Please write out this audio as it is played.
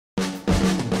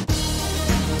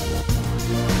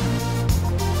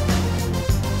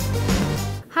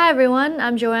Hi everyone,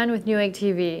 I'm Joanne with Newegg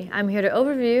TV. I'm here to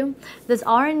overview this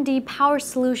RND Power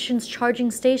Solutions charging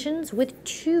stations with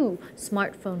 2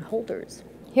 smartphone holders.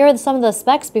 Here are some of the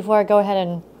specs before I go ahead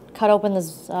and cut open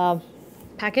this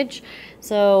package.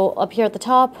 So up here at the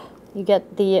top, you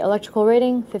get the electrical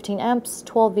rating, 15 amps,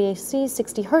 12 VAC,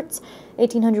 60 hertz,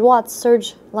 1800 watts,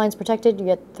 surge lines protected. You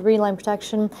get 3 line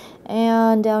protection.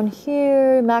 And down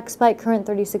here, max spike current,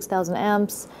 36,000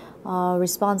 amps.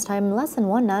 Response time less than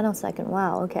 1 nanosecond.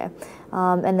 Wow, okay.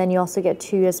 And then you also get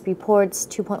 2 USB ports,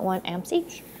 2.1 amps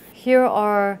each. Here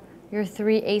are your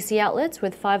 3 AC outlets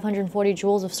with 540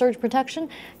 joules of surge protection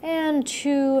and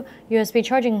 2 USB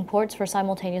charging ports for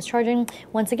simultaneous charging.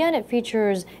 Once again, it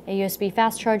features a USB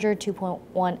fast charger,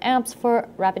 2.1 amps for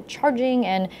rapid charging,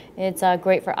 and it's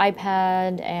great for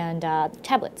iPad and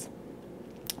tablets.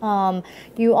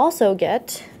 You also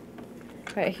get,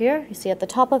 right here, you see at the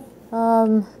top of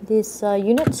this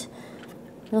unit,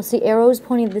 you'll see arrows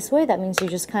pointing this way. That means you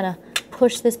just kind of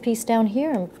push this piece down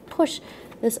here and push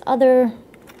this other,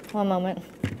 one moment,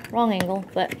 wrong angle,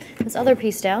 but this other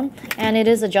piece down. And it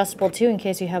is adjustable too in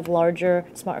case you have larger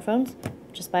smartphones,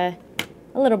 just by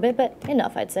a little bit, but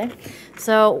enough, I'd say.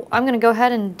 So I'm going to go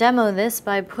ahead and demo this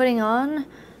by putting on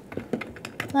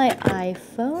my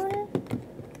iPhone.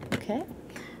 Okay.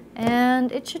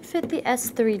 And it should fit the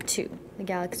S3 too, the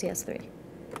Galaxy S3.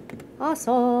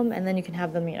 Awesome. And then you can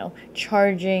have them,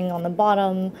 charging on the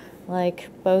bottom, like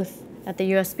both at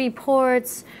the USB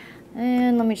ports.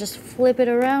 And let me just flip it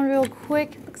around real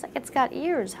quick. Looks like it's got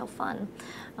ears. How fun.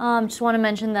 Just want to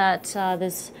mention that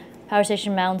this power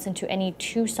station mounts into any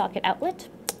 2-socket outlet.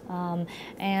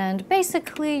 And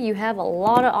basically you have a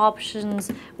lot of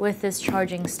options with this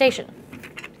charging station.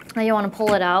 Now you want to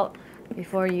pull it out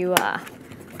before you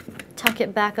tuck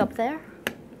it back up there.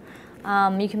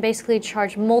 You can basically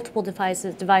charge multiple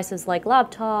devices like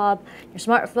laptop, your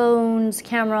smartphones,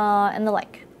 camera, and the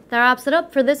like. That wraps it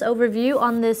up for this overview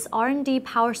on this RND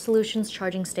Power Solutions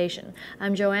charging station.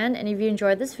 I'm Joanne, and if you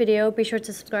enjoyed this video, be sure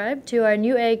to subscribe to our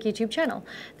Newegg YouTube channel.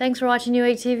 Thanks for watching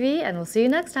Newegg TV, and we'll see you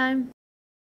next time.